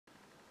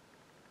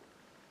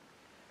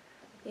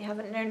You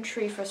haven't known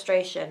true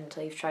frustration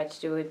until you've tried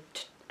to do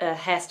a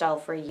hairstyle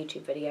for a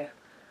YouTube video.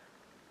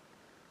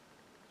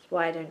 That's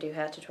why I don't do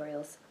hair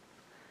tutorials.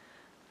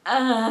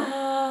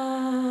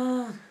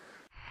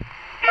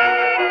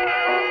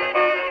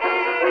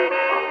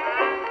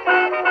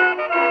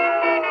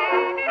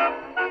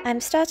 I'm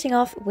starting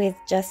off with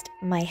just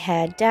my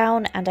hair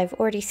down, and I've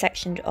already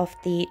sectioned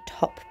off the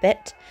top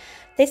bit.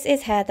 This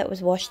is hair that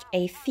was washed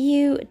a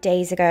few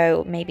days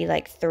ago, maybe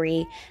like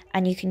 3,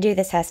 and you can do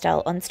this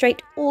hairstyle on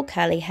straight or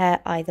curly hair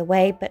either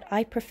way, but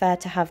I prefer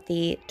to have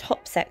the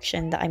top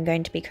section that I'm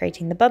going to be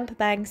creating the bumper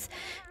bangs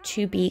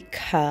to be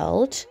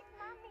curled.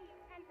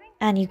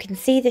 And you can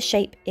see the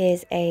shape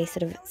is a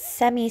sort of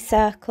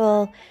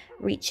semicircle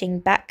reaching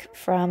back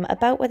from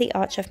about where the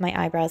arch of my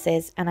eyebrows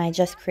is, and I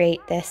just create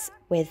this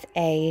with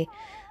a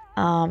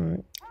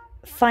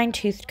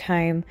fine-toothed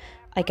comb.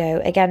 I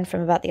go again from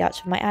about the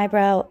arch of my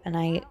eyebrow and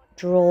I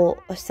draw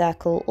a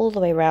circle all the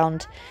way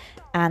around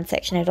and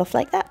section it off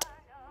like that.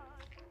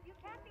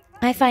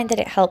 I find that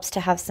it helps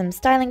to have some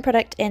styling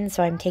product in,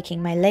 so I'm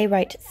taking my Lay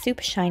Right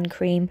Super Shine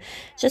Cream,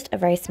 just a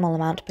very small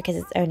amount because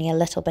it's only a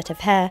little bit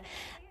of hair,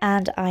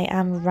 and I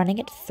am running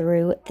it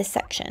through the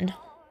section.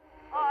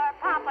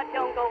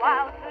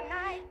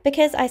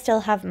 Because I still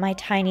have my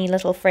tiny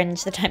little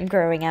fringe that I'm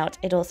growing out,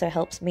 it also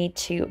helps me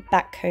to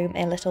backcomb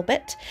a little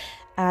bit,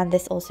 and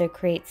this also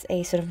creates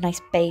a sort of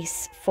nice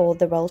base for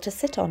the roll to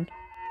sit on.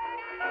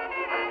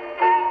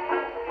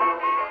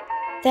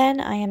 Then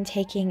I am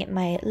taking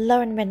my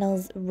Lauren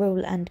Reynolds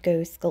Roll and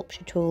Go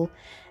sculpture tool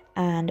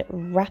and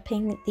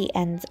wrapping the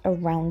ends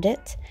around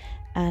it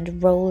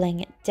and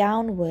rolling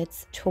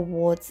downwards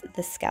towards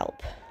the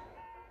scalp.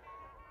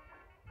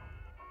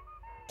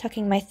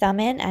 Tucking my thumb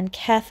in and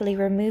carefully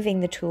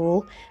removing the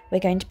tool, we're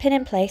going to pin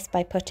in place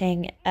by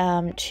putting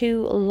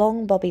 2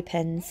 long bobby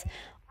pins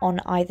on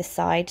either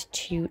side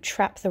to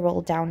trap the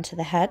roll down to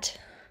the head.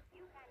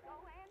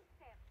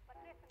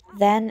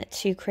 Then,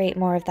 to create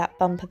more of that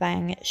bumper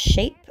bang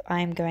shape,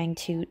 I'm going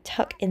to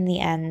tuck in the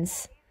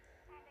ends.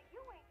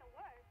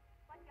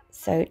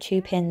 So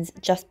 2 pins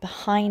just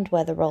behind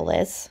where the roll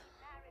is.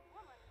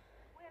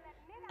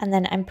 And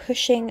then I'm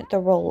pushing the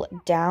roll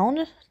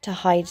down to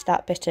hide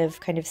that bit of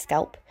kind of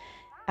scalp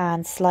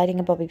and sliding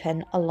a bobby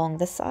pin along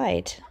the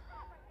side.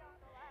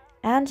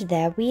 And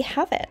there we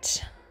have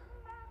it.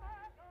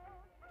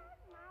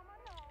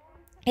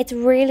 It's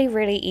really,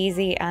 really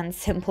easy and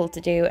simple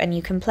to do, and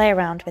you can play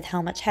around with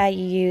how much hair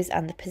you use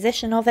and the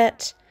position of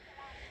it.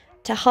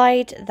 To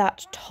hide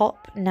that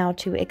top, now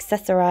to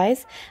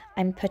accessorize,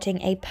 I'm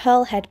putting a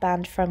pearl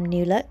headband from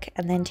New Look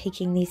and then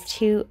taking these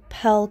 2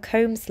 pearl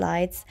comb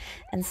slides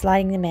and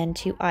sliding them in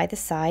to either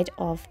side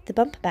of the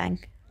bumper bang.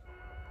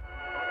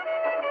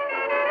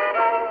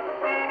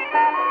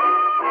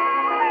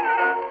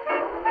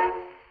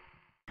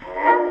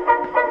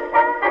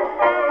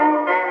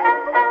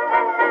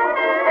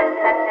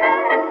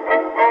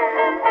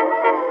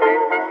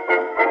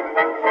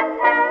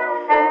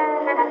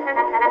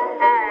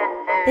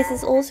 This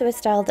is also a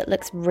style that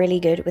looks really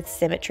good with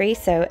symmetry,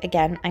 so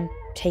again I'm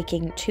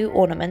taking 2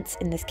 ornaments,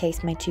 in this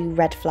case my 2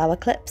 red flower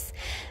clips,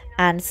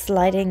 and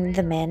sliding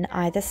them in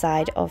either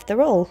side of the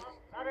roll.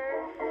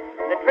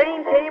 The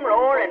train came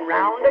roaring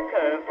round a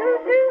curve.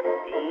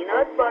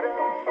 Peanut butter.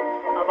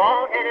 A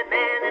bald-headed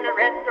man in a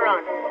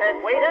restaurant says,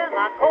 "Waiter,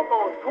 my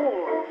cocoa's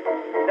cool."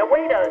 The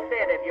waiter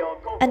said, "If your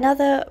cocoa..."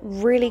 Another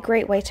really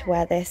great way to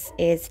wear this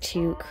is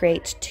to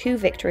create 2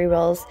 victory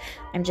rolls.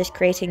 I'm just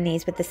creating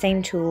these with the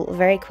same tool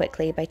very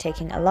quickly by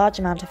taking a large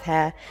amount of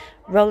hair,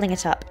 rolling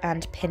it up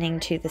and pinning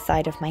to the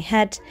side of my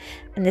head,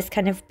 and this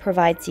kind of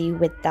provides you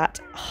with that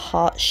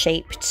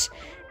heart-shaped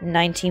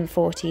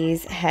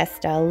 1940s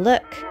hairstyle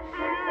look.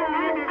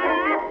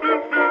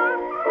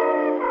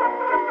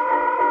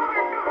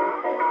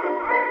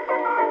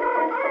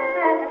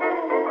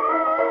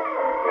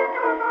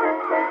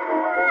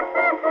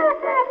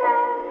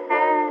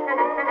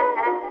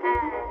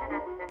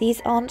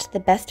 These aren't the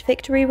best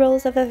victory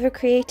rolls I've ever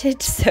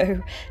created,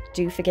 so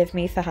do forgive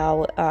me for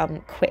how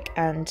quick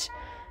and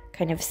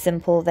kind of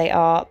simple they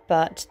are,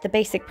 but the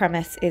basic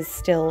premise is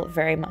still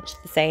very much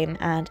the same,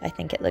 and I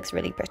think it looks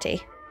really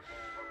pretty.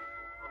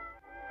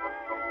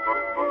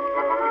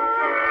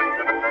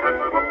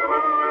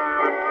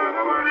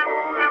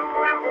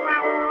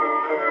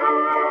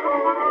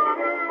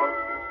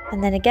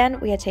 And then again,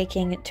 we are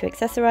taking, to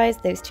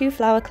accessorize, those 2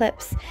 flower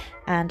clips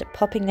and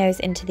popping those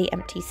into the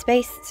empty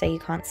space so you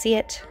can't see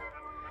it.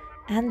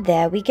 And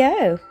there we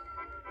go.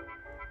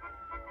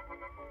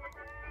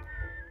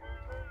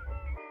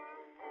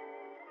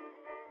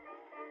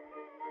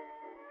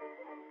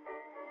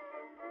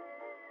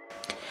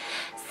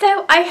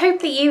 So I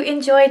hope that you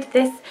enjoyed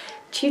this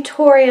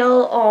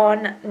tutorial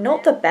on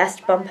not the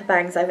best bumper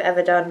bangs I've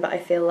ever done, but I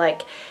feel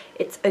like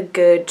it's a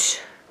good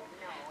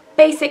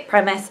basic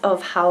premise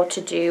of how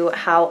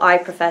I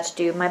prefer to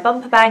do my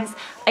bumper bangs.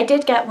 I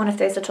did get one of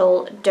those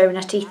little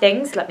donutty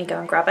things. Let me go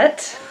and grab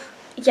it.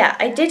 Yeah,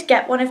 I did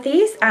get one of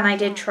these and I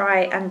did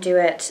try and do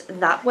it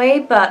that way,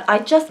 but I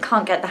just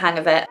can't get the hang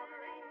of it.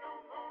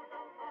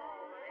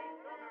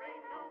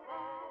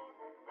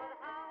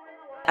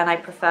 and I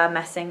prefer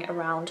messing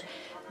around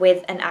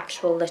with an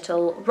actual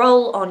little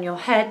roll on your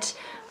head.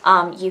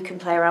 You can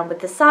play around with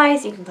the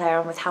size, you can play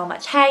around with how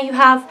much hair you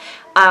have.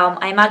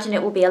 I imagine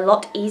it will be a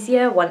lot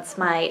easier once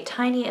my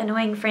tiny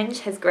annoying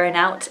fringe has grown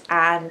out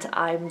and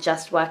I'm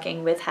just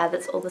working with hair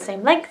that's all the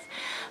same length.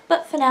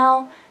 But for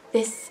now,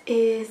 this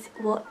is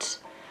what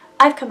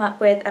I've come up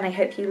with, and I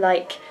hope you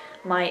like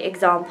my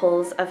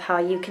examples of how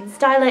you can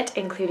style it,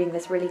 including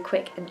this really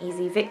quick and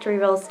easy victory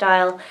roll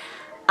style.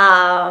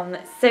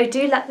 So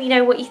do let me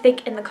know what you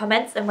think in the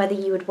comments and whether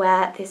you would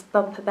wear this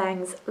bumper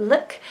bangs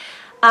look.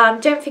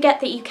 Don't forget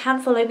that you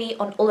can follow me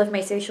on all of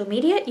my social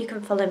media. You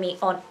can follow me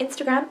on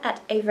Instagram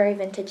at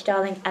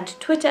 @averyvintagedarling and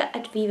Twitter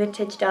at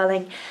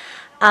vvintagedarling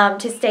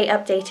to stay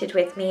updated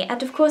with me.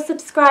 And of course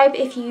subscribe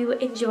if you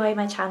enjoy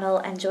my channel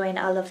and join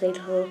our lovely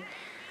little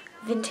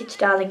Vintage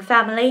Darling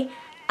family.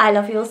 I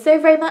love you all so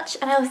very much,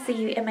 and I will see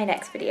you in my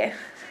next video.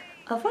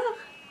 Au revoir!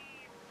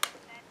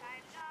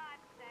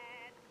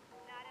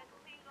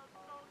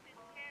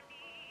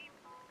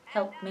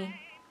 Help me.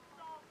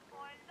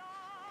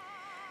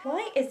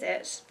 Why is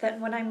it that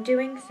when I'm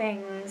doing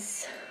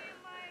things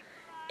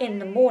in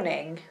the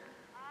morning,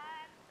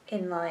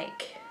 in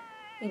like,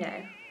 you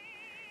know,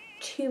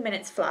 2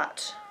 minutes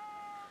flat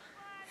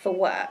for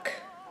work,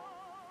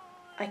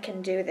 I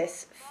can do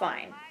this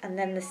fine, and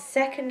then the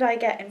second I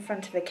get in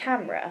front of a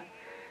camera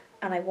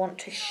and I want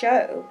to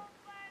show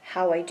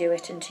how I do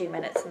it in 2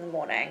 minutes in the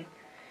morning,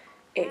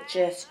 it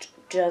just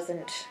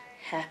doesn't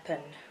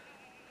happen.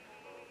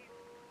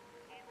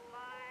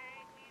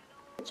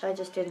 Which I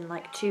just did in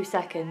like 2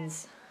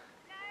 seconds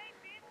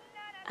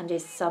and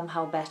is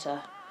somehow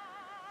better.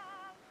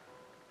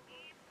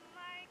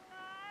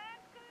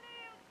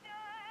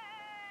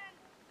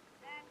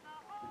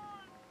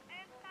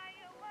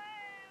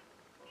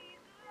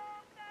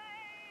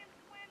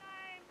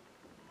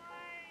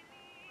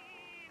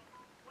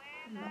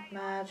 I'm not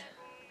mad.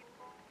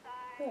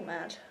 You're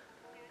mad.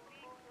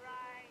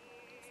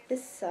 It's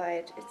this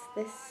side. It's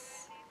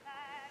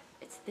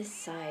this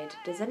side.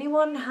 Does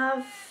anyone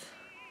have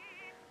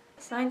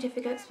a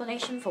scientific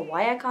explanation for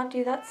why I can't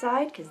do that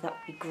side? Because that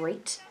would be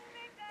great.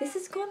 This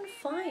has gone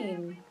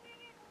fine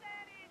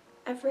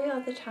every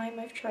other time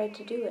I've tried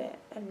to do it,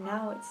 and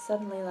now it's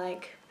suddenly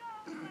like,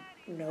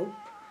 nope.